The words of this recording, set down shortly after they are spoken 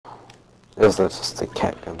Is that just the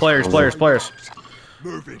cat gun? Players.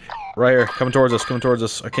 Move it. Right here, coming towards us.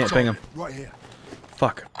 I can't ping him. Right here.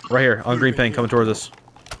 Fuck. Right here, on green ping, coming towards us.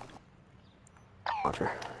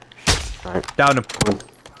 Roger. Alright. Downed him.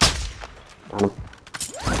 Down him.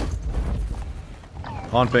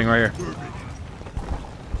 On ping, right here.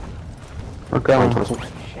 Okay.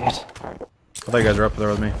 Shit. Alright. I thought you guys were up there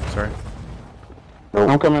with me. Sorry. Nope.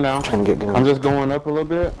 I'm coming down. Trying to get going. I'm just going up a little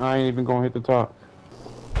bit. I ain't even gonna hit the top.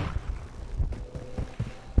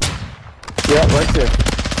 Yeah, right there.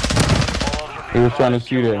 He was trying to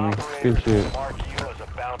shoot at me. Good shit.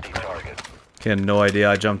 Had no idea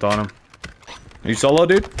I jumped on him. Are you solo,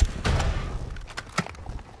 dude?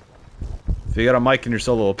 If you got a mic and you're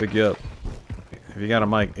solo, I'll pick you up. If you got a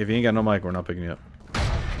mic, if you ain't got no mic, we're not picking you up.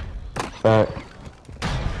 Alright.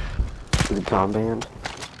 Is he con banned?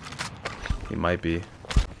 He might be.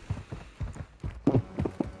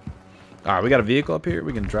 Alright, we got a vehicle up here.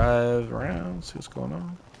 We can drive around, see what's going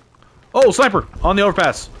on. Oh, sniper! On the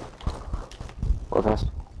overpass! Overpass?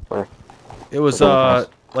 Where? It was, like,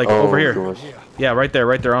 Oh, over here. doors. Yeah, right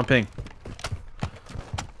there, on ping.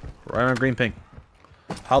 Right on green ping.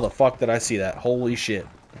 How the fuck did I see that? Holy shit.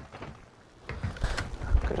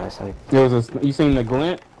 Good eyesight. There was a, you seen the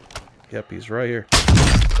glint? Yep, he's right here.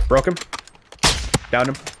 Broke him. Downed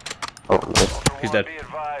him. Oh, nice. He's dead.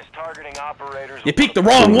 You peeked the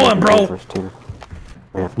wrong one, bro! First two.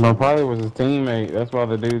 Yeah. No, probably was his teammate. That's why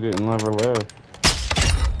the dude didn't ever live.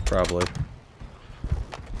 Probably.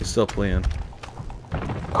 He's still playing.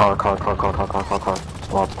 Car. Squad.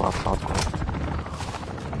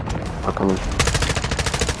 I'm coming.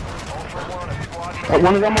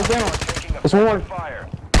 One is almost down. It's one.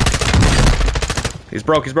 He's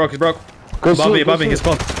broke. Good above shit, me. He's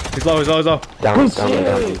low. He's low. Down.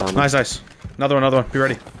 Nice. Another one. Be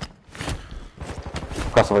ready.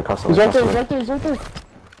 Cross the way. He's right there.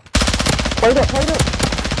 Play it up.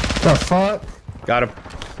 The fuck? Got him.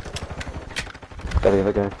 Got the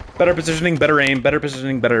other guy. Better positioning, better aim.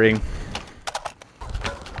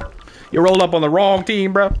 You rolled up on the wrong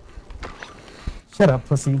team, bro. Shut up,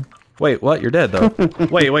 pussy. Wait, what? You're dead, though.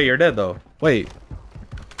 Wait, you're dead, though. Wait,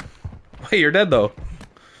 you're dead, though.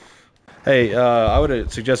 Hey, I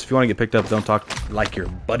would suggest if you want to get picked up, don't talk like your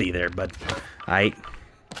buddy there, bud. Aight.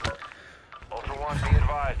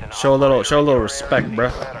 Show a little respect,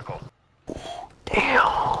 bro. Damn.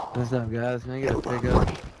 What's up, guys? Can I get a pickup?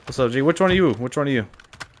 What's up, G? Which one are you?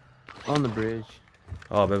 On the bridge.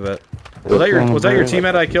 Oh, bet. Was that your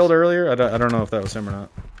teammate I killed earlier? I don't know if that was him or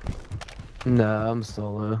not. No, I'm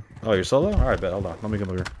solo. Oh, you're solo? Alright, bet. Hold on. Let me come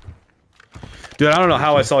over here. Dude, I don't know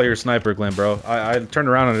how I saw your sniper, Glenn, bro. I turned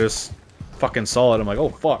around and just fucking saw it. I'm like, oh,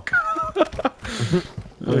 fuck.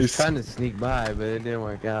 I was trying to sneak by, but it didn't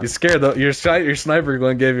work out. You scared, though. Your sniper,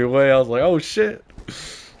 Glenn, gave you away. I was like, oh, shit.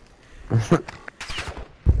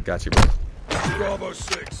 Got you, bro. Bravo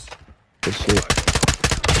 6. Good shit.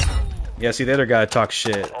 Yeah, see, the other guy talks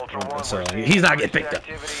shit. So he's not getting picked up.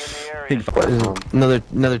 There's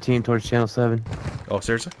another team towards channel 7. Oh,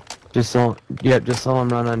 seriously? Just saw him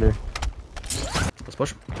run under. Let's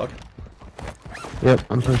push him. Fuck it. Yep,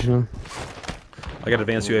 I'm pushing him. I got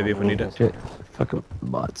advanced UAV if we need it. Shit. Fucking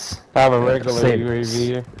bots. I have a regular Save UAV it.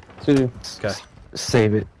 here. Two. Okay.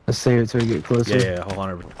 Save it. Let's save it till we get closer. Yeah, hold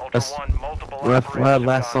on. That's, when I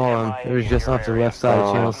last saw him, it was just off the left side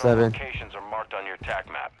of channel 7.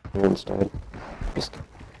 You're instead. Just,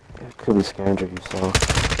 it could be scavenger you saw.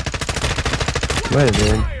 Might have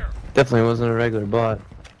been. Definitely wasn't a regular bot.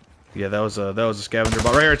 Yeah, that was a scavenger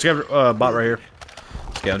bot right here. Scavenger bot right here.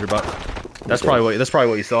 Scavenger bot. That's probably what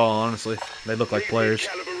you saw. Honestly, they look like players.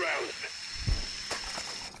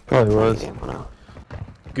 Probably was.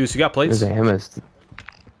 Goose, you got plates? There's a ammo.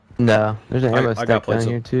 No, there's a ammo I stack got plates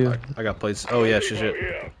down here too. I got plates. Oh yeah, shit.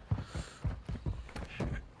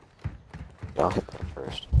 I'll hit that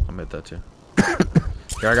first. I'm hit that too.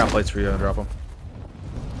 Here, I got plates for you. I'll drop them.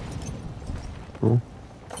 Cool.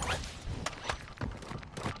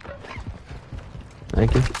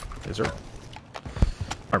 Thank you. Yes, sir.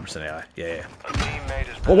 100% AI. Yeah.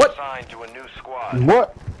 Oh, what?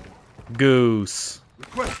 What? Goose.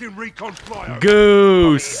 Requesting recon flyover.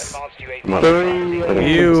 Goose. You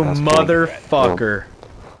Motherfucker. motherfucker.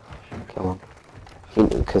 Kill him.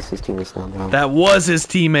 Because his team is down. That was his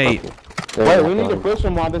teammate. Wait, we need to push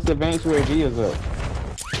him while this advanced UAV is up.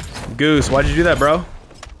 Goose, why'd you do that, bro?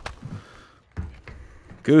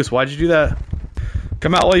 Goose, why'd you do that?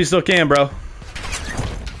 Come out while you still can, bro.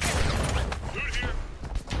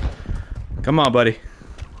 Come on, buddy.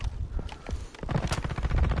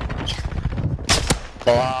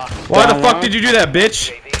 Why the fuck did you do that,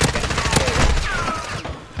 bitch?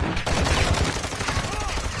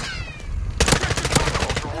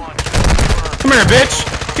 Come here,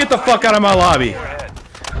 bitch! Get the fuck out of my lobby!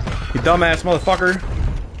 You dumbass motherfucker.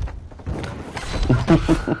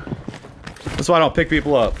 That's why I don't pick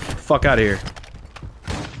people up. Fuck out of here.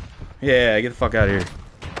 Yeah, get the fuck out of here.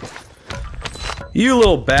 You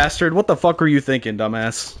little bastard. What the fuck were you thinking,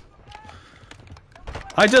 dumbass?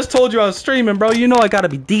 I just told you I was streaming, bro. You know I gotta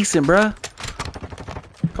be decent, bruh.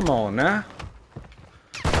 Come on, now.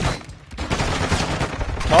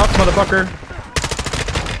 Talk, motherfucker.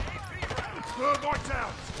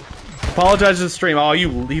 Apologize to the stream. Oh,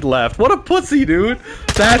 he left. What a pussy, dude.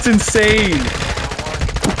 That's insane.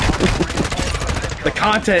 The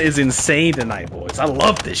content is insane tonight, boys. I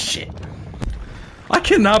love this shit. I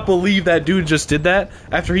cannot believe that dude just did that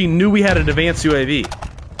after he knew we had an advanced UAV.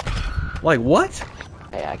 Like, what?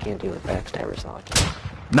 Hey, I can't deal with backstabbers, so I can't.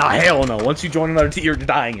 Nah, hell no. Once you join another team, you're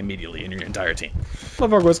dying immediately in your entire team.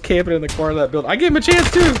 Motherfucker was camping in the corner of that building. I gave him a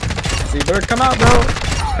chance, too. See, better come out, bro.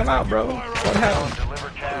 Come out, bro. What happened?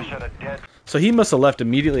 So he must have left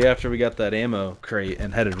immediately after we got that ammo crate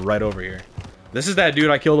and headed right over here. This is that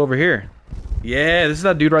dude I killed over here. Yeah, this is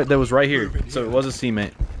that dude that was right here. So it was his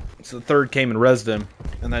teammate. So the third came and rezzed him,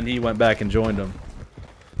 and then he went back and joined him.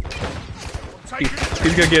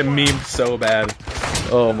 He's gonna get memed so bad.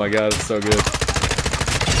 Oh my god, it's so good.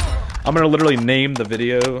 I'm gonna literally name the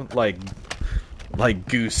video like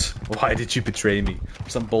Goose. Why did you betray me?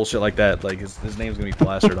 Some bullshit like that. Like his name's gonna be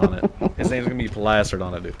plastered on it. His name's gonna be plastered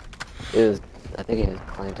on it, dude. It was, I think it was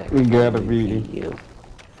client tech. We gotta be you.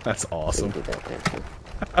 That's awesome. Did that there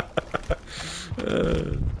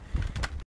too.